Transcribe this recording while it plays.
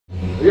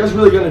Are you guys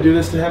really gonna do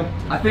this to him?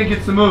 I think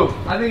it's the move.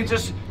 I think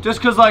it's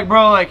just cause like,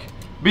 bro, like,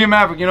 be a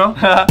Maverick, you know?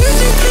 Hey, yo,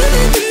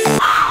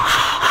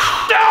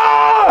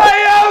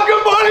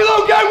 good morning,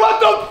 Logan.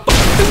 What the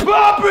f is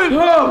poppin'?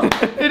 Oh,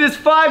 it is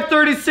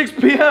 5:36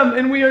 p.m.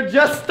 and we are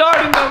just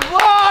starting the vlog.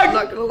 I'm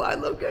not gonna lie,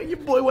 Logan, your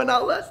boy went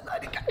out last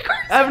night. He got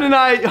crazy. Evan and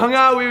I hung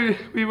out.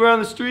 We were on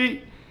the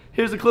street.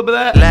 Here's a clip of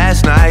that.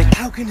 Last night.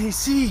 How can he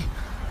see?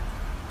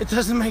 It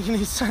doesn't make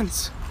any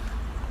sense.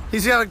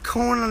 He's got a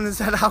cone on his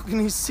head. How can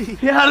he see?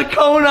 He had a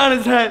cone on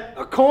his head.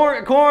 A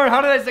corn. How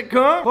did I say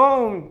corn?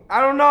 Cone. I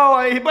don't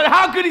know. But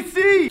how could he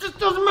see? It just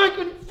doesn't make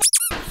any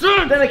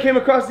sense. Then I came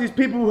across these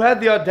people who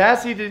had the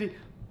audacity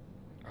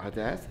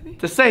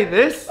to say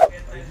this. Are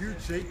you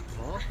Jake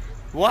Paul?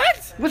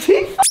 What? Was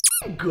he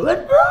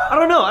good, bro? I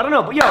don't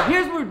know. But yo,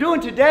 here's what we're doing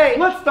today.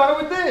 Let's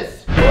start with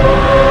this.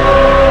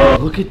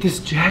 Look at this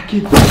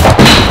jacket.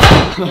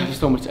 I have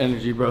so much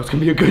energy, bro. It's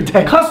gonna be a good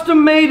day.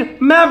 Custom made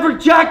Maverick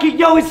jacket.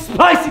 Yo, it's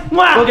spicy.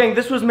 Wow. Well, gang,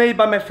 this was made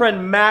by my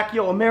friend Mac.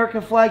 Yo,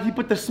 American flag. He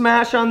put the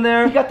smash on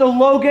there. He got the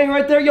Logan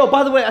right there. Yo,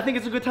 by the way, I think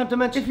it's a good time to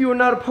mention, if you are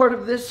not a part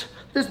of this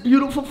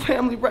beautiful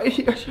family right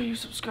here, make sure you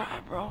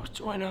subscribe, bro.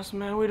 Join us,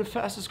 man. We're the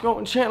fastest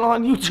growing channel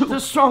on YouTube. The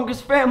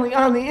strongest family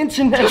on the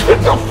internet.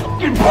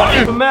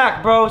 But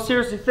Mac, bro,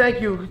 seriously, thank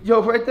you.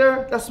 Yo, right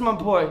there, that's my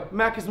boy.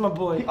 Mac is my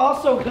boy. He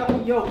also got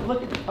me, yo,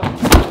 look at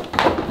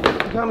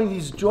he got me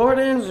these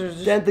Jordans.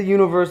 There's Dent the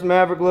Universe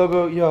Maverick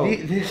logo. Yo,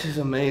 this is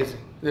amazing.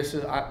 This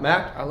is,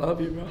 Mac, I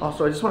love you, bro.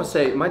 Also, I just want to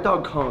say, my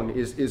dog Kong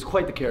is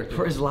quite the character.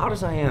 For as loud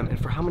as I am, and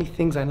for how many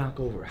things I knock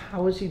over,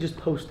 how is he just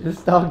posted?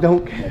 This dog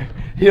don't care.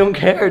 He don't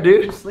care,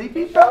 dude. You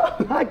sleepy, bro?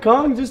 Hi,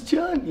 Kong, just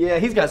chilling. Yeah,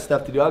 he's got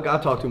stuff to do. I'll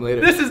talk to him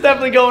later. This is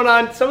definitely going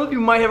on. Some of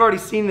you might have already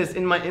seen this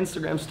in my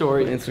Instagram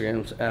story. My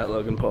Instagram's at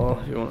Logan Paul,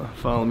 if you want to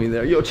follow me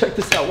there. Yo, check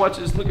this out. Watch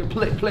this. Look at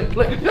play.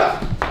 Yeah.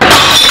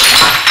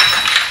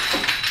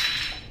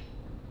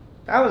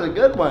 That was a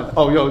good one.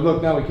 Oh, yo,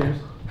 look, now he cares.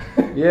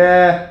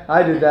 Yeah,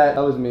 I did that.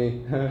 That was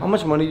me. How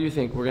much money do you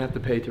think we're gonna have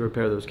to pay to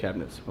repair those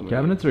cabinets?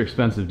 Cabinets are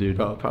expensive, dude.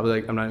 Bro, probably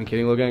like, I'm not even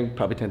kidding, Logan,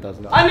 probably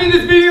 $10,000. I need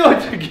this video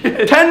to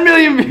get 10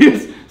 million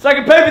views so I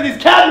can pay for these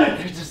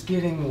cabinets. They're just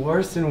getting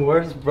worse and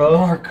worse,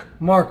 bro.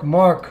 Mark,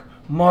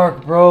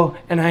 bro.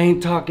 And I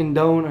ain't talking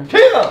donor.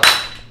 Kill!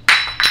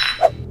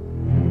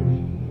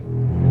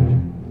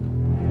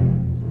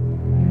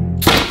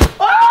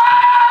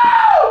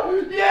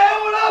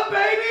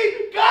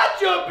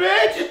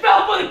 Bitch, you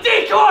fell for the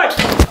decoy!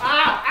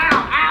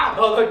 Ow!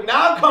 Oh, look,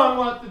 now Kong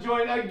wants to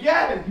join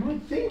again. You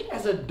would think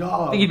as a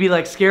dog. I think he'd be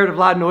like scared of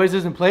loud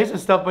noises and plays and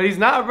stuff, but he's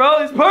not, bro.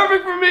 He's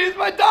perfect for me. He's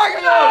my dog.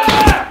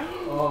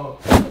 Oh.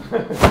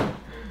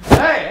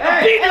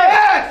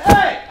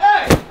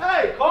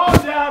 Hey, calm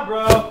down,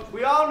 bro.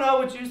 We all know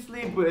what you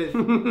sleep with.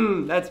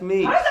 That's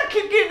me. How does that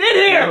keep getting in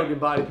here? Logan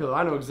body pillow.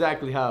 I know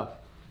exactly how.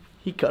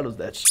 He cuddles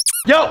that shit.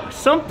 Yo,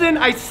 something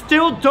I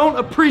still don't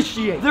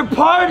appreciate. They're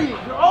partying.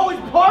 They're always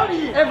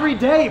partying. Every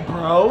day,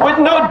 bro. With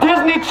no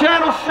Disney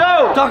Channel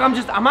show. Dog,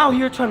 I'm out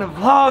here trying to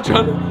vlog.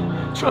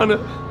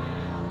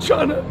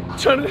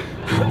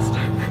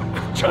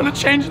 Trying to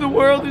change the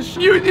world and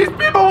shit. These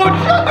people won't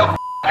shut the f up.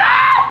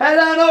 Head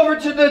on over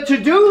to the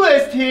to-do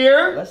list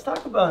here. Let's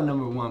talk about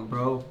number one,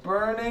 bro.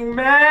 Burning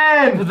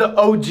Man. For the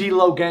OG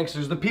low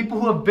gangsters. The people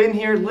who have been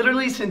here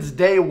literally since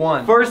day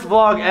one. First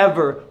vlog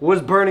ever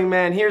was Burning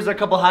Man. Here's a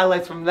couple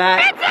highlights from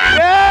that.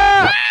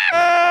 Yeah!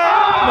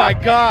 Oh my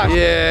gosh.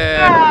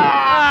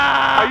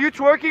 Yeah. Are you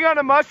twerking on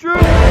a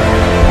mushroom?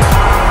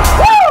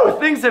 Woo!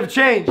 Things have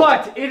changed,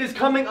 but it is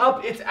coming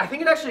up. I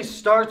think it actually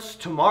starts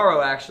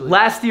tomorrow, actually.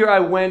 Last year I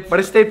went, but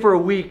I stayed for a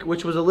week,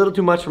 which was a little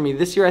too much for me.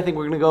 This year I think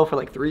we're gonna go for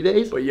like 3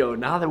 days. But yo,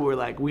 now that we're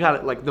like, we got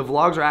it, like the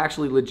vlogs are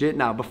actually legit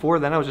now. Before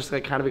then I was just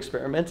like kind of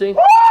experimenting.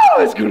 Woo!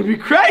 It's gonna be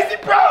crazy,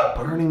 bro.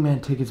 Burning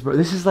Man tickets, bro.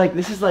 This is like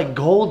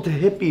gold to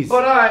hippies.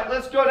 But all right,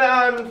 let's go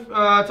down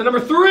to number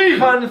 3.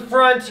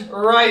 Confront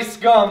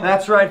Ricegum.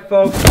 That's right,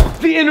 folks.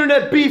 The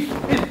internet beef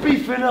is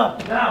beefing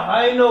up. Now,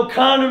 I ain't no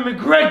Conor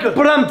McGregor,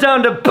 but I'm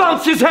down to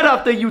bounce his head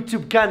off the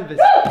YouTube canvas.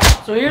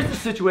 So here's the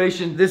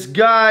situation. This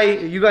guy,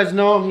 you guys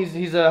know him,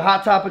 he's a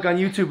hot topic on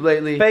YouTube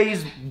lately.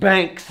 FaZe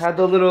Banks had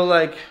the little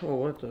like, oh,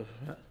 what the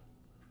heck?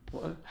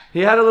 What? He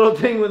had a little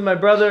thing with my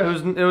brother.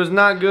 It was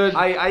not good.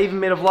 I even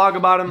made a vlog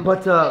about him.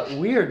 But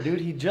weird, dude.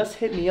 He just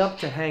hit me up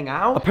to hang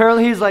out.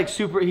 Apparently he's like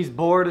he's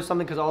bored or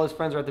something because all his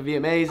friends are at the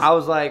VMAs. I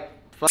was like,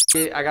 fuck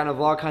it, I got no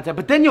vlog content.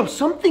 But then, yo,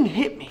 something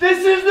hit me.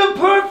 This is the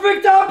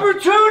perfect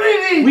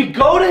opportunity. We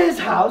go to his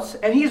house,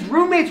 and he's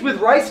roommates with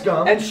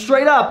Ricegum, and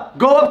straight up,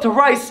 go up to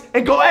Rice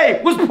and go,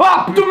 hey, what's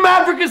pop? The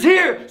Maverick is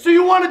here. So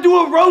you want to do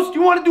a roast?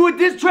 You want to do a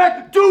diss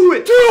track? Do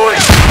it. Do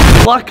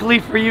it. Luckily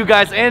for you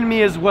guys and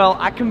me as well,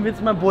 I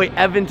convinced my boy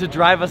Evan to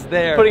drive us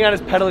there. Putting on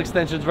his pedal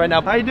extensions right now.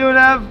 How you doing,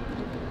 Ev?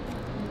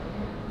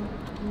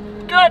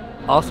 Good.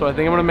 Also, I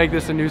think I'm gonna make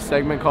this a new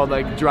segment called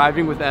like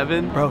driving with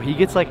Evan. Bro, he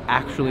gets like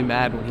actually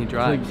mad when he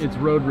drives. It's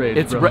road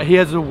rage, bro. He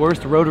has the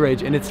worst road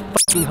rage and it's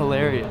fucking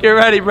hilarious. Get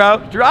ready,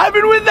 bro.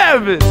 Driving with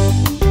Evan.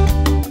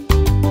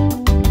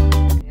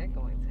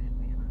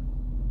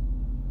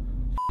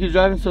 You're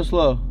driving so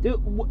slow. Dude,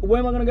 where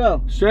am I gonna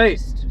go? Straight.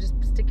 Just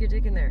stick your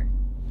dick in there.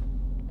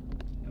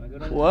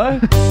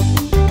 What?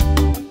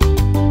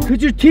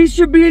 Could your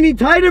t-shirt be any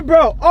tighter,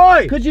 bro?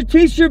 Oi! Could your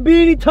t-shirt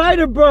be any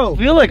tighter, bro? I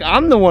feel like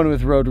I'm the one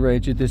with road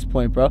rage at this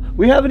point, bro.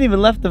 We haven't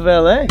even left the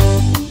valet.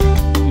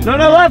 No,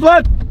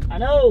 left! I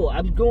know,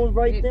 I'm going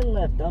right then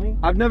left, dummy.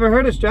 I've never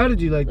heard a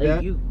strategy like that.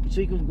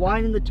 So you can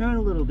wind in the turn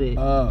a little bit.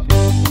 Oh.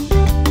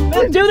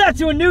 Don't do that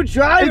to a new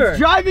driver. It's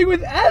driving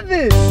with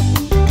Evan.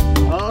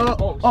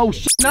 Oh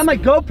shit! Not my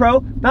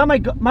GoPro. Not my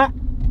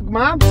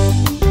Mom.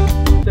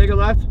 Take a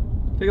left.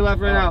 Take a left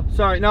right now.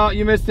 Sorry, no,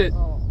 you missed it.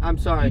 I'm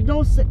sorry. You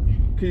don't say.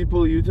 Can you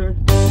pull a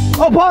U-turn?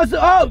 Oh, pause!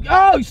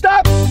 Oh,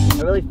 stop!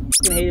 I really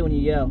f***ing hate it when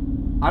you yell.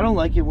 I don't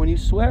like it when you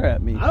swear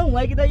at me. I don't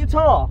like it that you're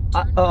tall.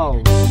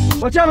 Oh.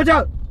 Watch out!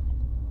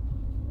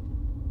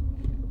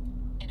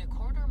 In a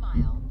quarter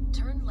mile,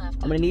 turn left.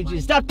 I'm gonna need you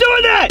to stop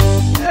doing that!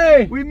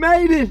 Hey, we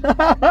made it!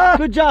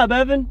 Good job,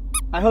 Evan.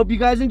 I hope you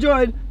guys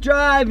enjoyed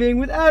driving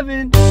with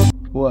Evan.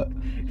 What?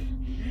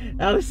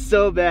 That was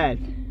so bad.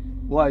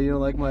 Why, you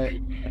don't like my...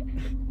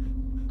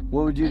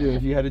 What would you do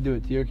if you had to do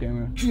it to your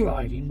camera?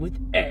 Driving with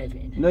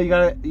Evan. No, you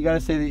gotta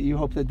say that you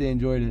hope that they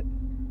enjoyed it.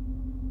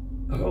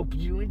 I hope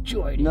you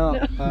enjoyed it. No.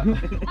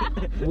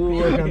 We'll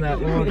work on that.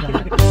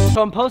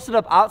 So I'm posted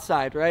up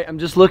outside, right? I'm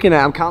just looking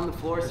at. I'm counting the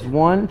floors.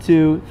 1,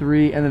 2,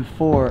 3, and then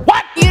 4.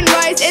 What? Ian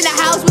Rice in the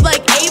house with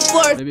like 8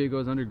 floors. Maybe it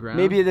goes underground.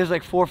 Maybe there's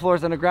like 4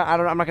 floors underground. I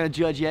don't know. I'm not gonna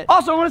judge yet.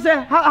 Also, I want to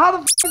say, how the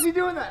f is he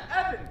doing that,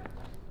 Evan?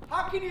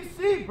 How can you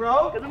see,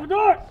 bro? Because I'm a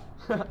dork.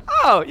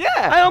 Oh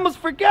yeah. I almost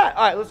forgot.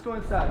 All right, let's go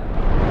inside.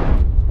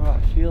 Bro,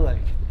 I feel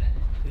like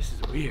this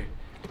is weird.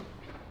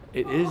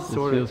 It is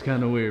sort of feels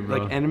kind of weird, bro.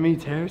 like enemy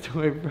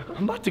territory, bro.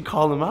 I'm about to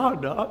call him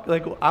out, dog.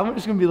 Like I'm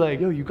just gonna be like,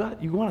 yo, you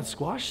want to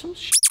squash some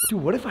shit?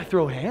 Dude, what if I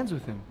throw hands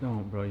with him?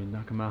 No, bro, you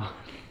knock him out.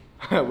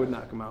 I would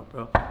knock him out,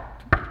 bro.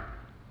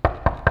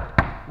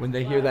 When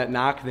they hear that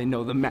knock, they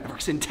know the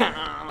Maverick's in town.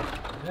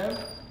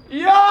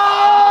 Yeah!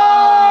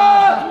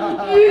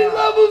 These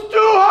levels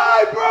too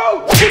high,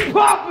 bro! It's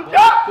popping!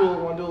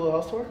 Want to do a little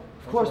house tour?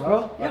 Of course,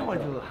 bro. Yeah, I want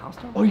to do a little house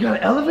tour. Oh, you got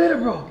an elevator,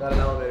 bro? Got an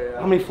elevator, yeah.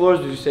 How many floors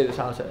would you say this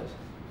house has?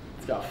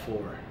 It's got 4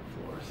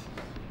 floors.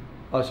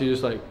 Oh, so you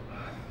just like,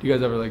 do you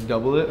guys ever like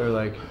double it or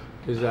like,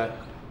 is that?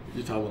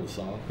 You talk about the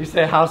song? You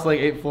say a house like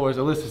 8 floors.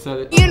 Alyssa said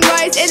it. Ian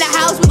Rice in the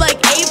house with like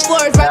 8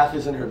 floors. Math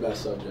isn't her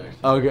best subject.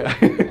 Okay.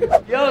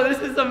 Yo, this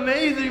is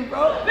amazing,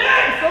 bro.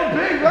 It's so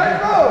big, right,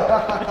 bro?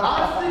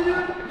 Honestly,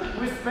 dude,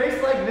 with space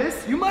like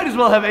this, you might as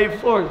well have 8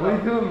 floors. What are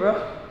you doing,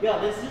 bro? Yo,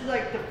 this is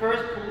like the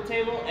first pool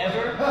table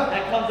ever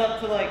that comes up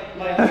to like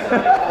my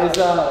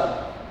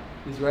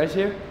Is Rice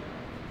here?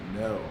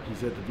 No,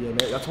 he's at the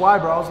VMA. That's why,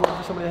 bro. I was looking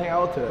for somebody to hang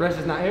out with today. Rice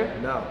is not here?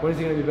 No. When is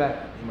he gonna be back?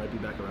 He might be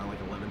back around like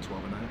 11,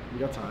 12 at night. We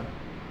got time.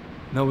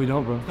 No, we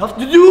don't, bro. Stuff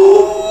to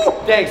do!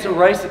 Dang, so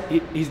Rice,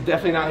 he's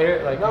definitely not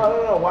here? Like,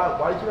 No.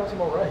 Why did you ask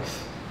him about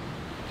Rice?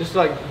 just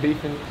like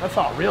beefing. That's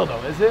not real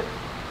though, is it?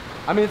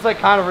 I mean, it's like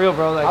kind of real,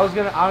 bro. Like, I was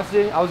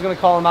gonna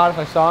call him out if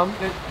I saw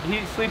him.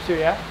 He sleeps here,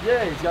 yeah?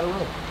 Yeah, he's got a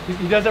room.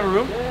 He does have a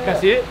room? Yeah. Can I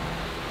see it?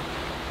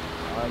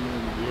 I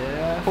mean,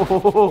 yeah.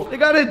 Oh, they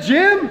got a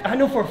gym? I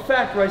know for a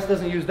fact Rice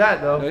doesn't use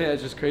that, though. Oh, yeah,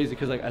 it's just crazy,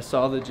 because like, I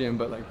saw the gym,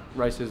 but like,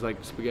 Rice's like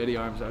spaghetti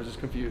arms. I was just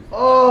confused.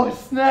 Oh,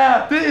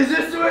 snap. Is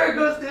this where it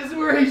goes? This is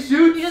where he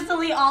shoots? You just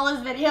delete all his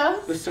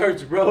videos? The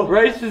search, bro.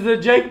 Rice is a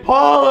Jake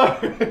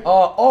Pauler.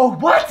 Oh,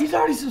 what? He's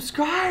already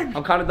subscribed.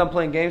 I'm kind of done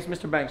playing games,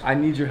 Mr. Banks. I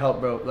need your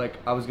help, bro. Like,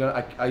 I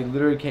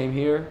literally came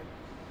here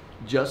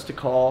just to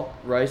call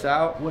Rice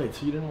out. Wait,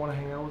 so you didn't want to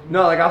hang out with me?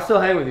 No, like I'll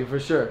still hang with you for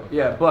sure. Okay.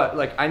 Yeah, but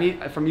like I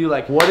need from you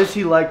like what does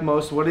he like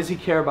most? What does he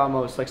care about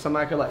most? Like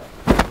something I could like,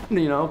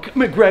 you know,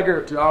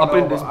 McGregor dude, up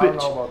in this bitch. I don't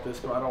know about this,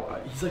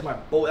 but he's like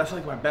that's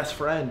like my best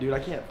friend, dude. I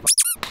can't.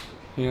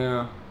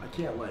 Yeah. I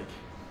can't like.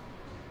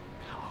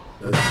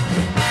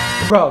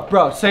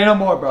 Bro, say no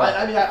more, bro.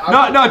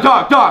 No,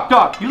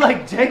 dog. You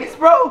like J's,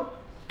 bro?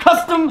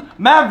 Custom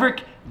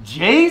Maverick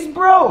J's,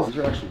 bro. These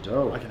are actually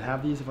dope. I can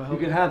have these if I help.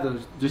 You can have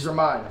those. These are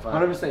mine.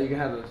 100%, you can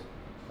have those.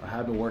 I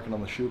have been working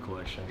on the shoe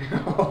collection.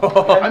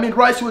 I mean,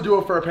 Rice would do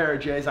it for a pair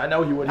of J's. I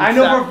know he would. I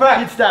know for a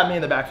fact. He'd stab me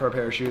in the back for a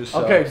pair of shoes.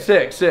 So. Okay,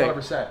 sick.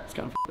 100%. It's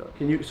kind of up.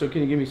 Can you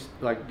give me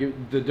like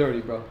the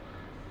dirty, bro?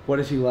 What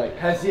is he like?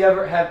 Has he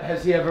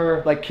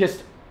ever like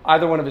kissed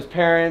either one of his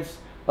parents?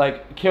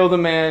 Like killed a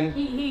man?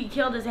 He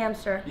killed his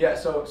hamster. Yeah.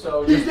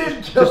 So he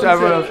didn't kill just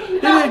everyone else. He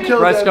didn't kill.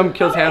 Ricegum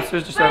kills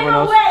hamsters. Just everyone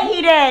else. No way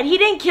he did. He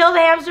didn't kill the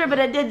hamster, but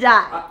it did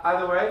die.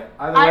 Either way.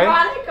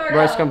 Ironic or no?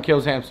 Ricegum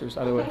kills hamsters.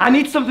 Either way. I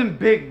need something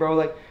big, bro.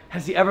 Like,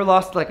 has he ever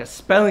lost like a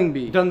spelling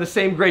bee? Done the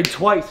same grade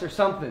twice or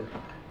something?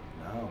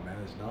 No, man.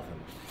 There's nothing.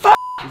 Fuck.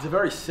 He's a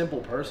very simple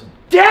person.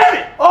 Damn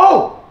it!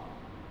 Oh.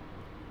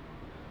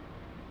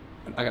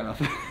 I got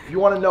nothing. If you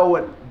want to know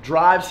what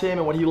drives him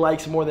and what he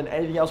likes more than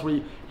anything else,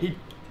 what he'd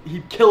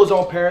kill his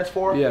own parents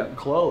for? Yeah.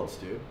 Clothes,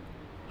 dude.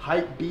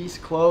 Hype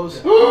beast clothes.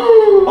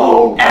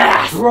 Oh,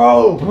 ass!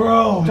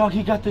 Bro. Dog,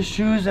 he got the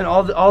shoes and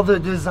all the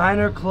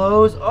designer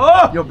clothes.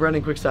 Oh! Yo,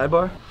 Brendan, quick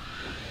sidebar.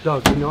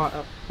 Dog, you know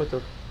what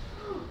the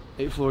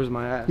 8 floors of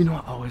my ass. You know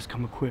I always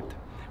come equipped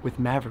with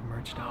Maverick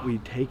merch, dog. We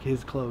take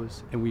his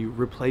clothes and we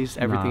replace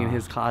everything in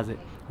his closet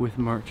with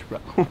merch, bro.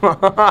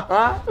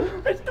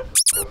 It's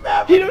the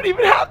Maverick. You don't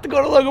even have to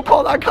go to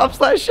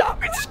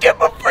loganpaul.com/shop. You just get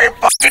my free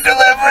fucking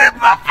delivery in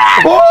my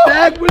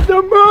bag with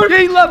the merch.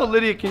 Gate level.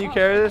 Lydia, can you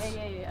carry this?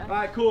 All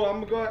right, cool.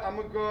 I'm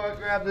gonna go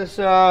grab this.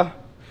 All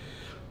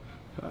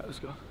right, let's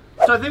go.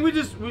 So I think we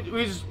just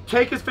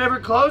take his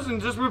favorite clothes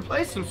and just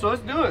replace them. So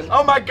let's do it.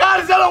 Oh my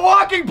God! Is that a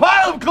walking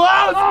pile of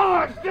clothes?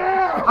 Oh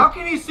damn! How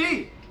can you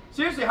see?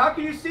 Seriously, how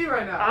can you see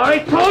right now? I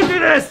told you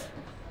this.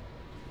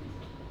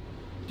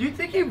 Do you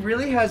think he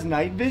really has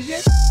night vision?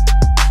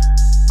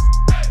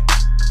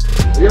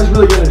 Are you guys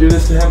really gonna do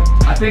this to him?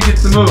 I think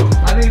it's the move.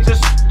 I think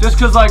it's just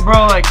cause like,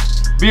 bro, like,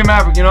 be a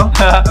Maverick, you know?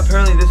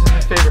 Apparently this is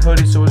his favorite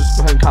hoodie, so we'll just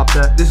go ahead and cop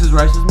that. This is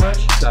Rice's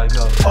merch. Gotta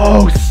go.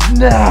 Oh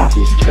snap!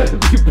 He's gonna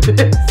be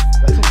pissed.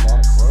 That's a lot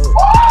of clothes.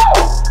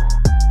 Oh!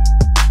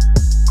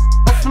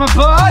 That's my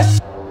butt!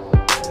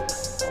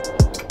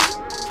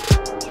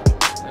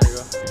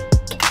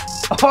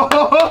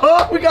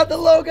 Oh, we got the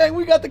Logan,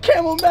 we got the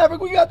Camel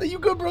Maverick, we got the You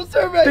Good Bro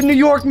Survey, the New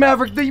York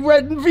Maverick, the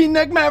Red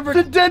V-Neck Maverick,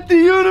 the Denton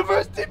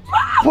University.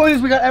 Point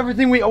is, we got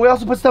everything. We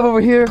also put stuff over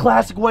here.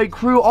 Classic White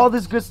Crew, all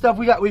this good stuff.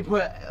 We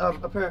put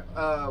a pair.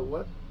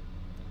 What?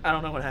 I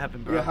don't know what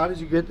happened, bro. Yeah, how did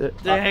you get that?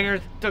 The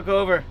hanger took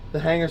over. The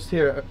hanger's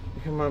here.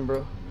 Come on,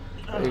 bro.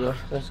 There you go.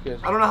 That's good.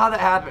 I don't know how that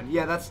happened.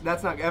 Yeah, that's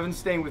not Evan's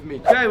staying with me.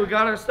 Okay, we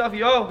got our stuff.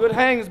 Yo, good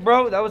hangs,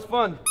 bro. That was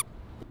fun.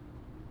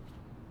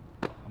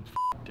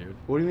 Dude.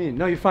 What do you mean?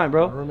 No, you're fine,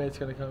 bro. My roommate's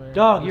gonna come here.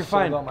 Dog, you're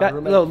fine.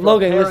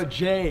 Logan, pair listen. of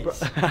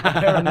J's. A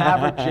pair of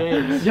Maverick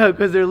J's. Yo,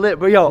 because they're lit,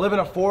 bro. Yo. I live in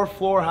a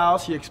 4th-floor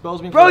house. He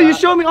exposed me for Bro, that. you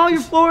showed me all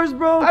your floors,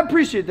 bro. I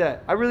appreciate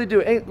that. I really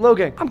do. Hey,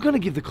 Logan, I'm gonna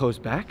give the clothes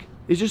back.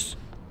 It's just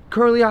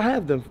currently I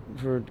have them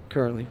for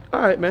currently.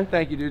 All right, man.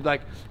 Thank you, dude.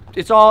 Like,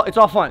 it's all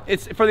fun.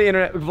 It's for the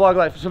internet, vlog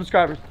life,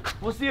 subscribers.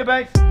 We'll see you,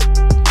 Banks.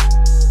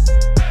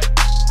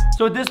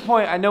 So at this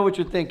point, I know what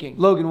you're thinking.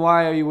 Logan,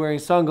 why are you wearing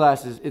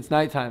sunglasses? It's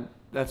nighttime.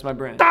 That's my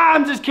brand. Ah,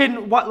 I'm just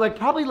kidding. What, like,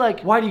 probably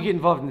like, why do you get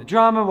involved in the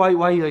drama? Why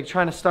are you like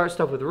trying to start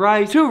stuff with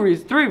Rice? 3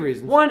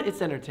 reasons. 1,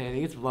 it's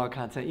entertaining. It's vlog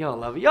content. Y'all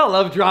love it. Y'all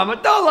love drama.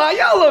 Don't lie.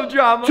 Y'all love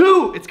drama.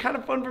 2, it's kind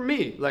of fun for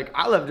me. Like,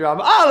 I love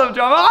drama. I love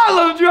drama. I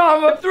love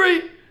drama.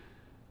 3,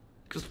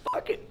 because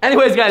fuck it.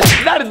 Anyways, guys,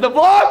 that is the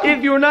vlog.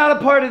 If you're not a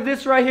part of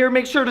this right here,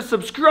 make sure to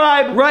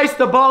subscribe. Rice,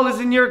 the ball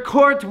is in your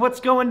court. What's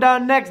going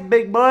down next,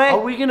 big boy? Are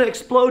we gonna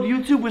explode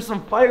YouTube with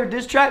some fire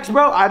diss tracks,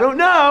 bro? I don't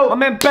know. My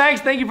man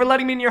Banks, thank you for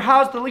letting me in your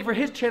house. The link for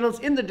his channel is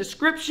in the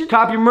description.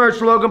 Cop your merch,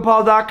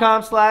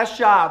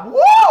 loganpaul.com/shop.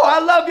 Woo! I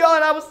love y'all,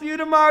 and I will see you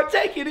tomorrow.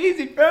 Take it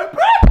easy, fam.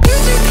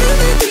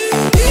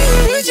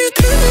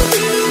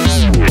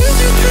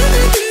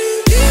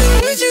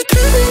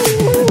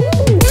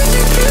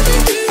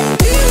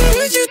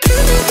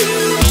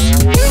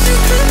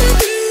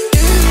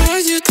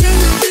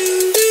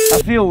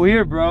 I feel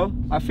weird, bro.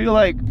 I feel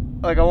like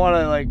I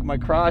wanna, like, my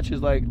crotch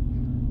is like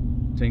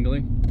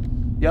Tingling?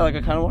 yeah, like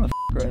I kinda wanna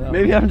right now.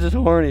 Maybe I'm just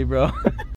horny, bro.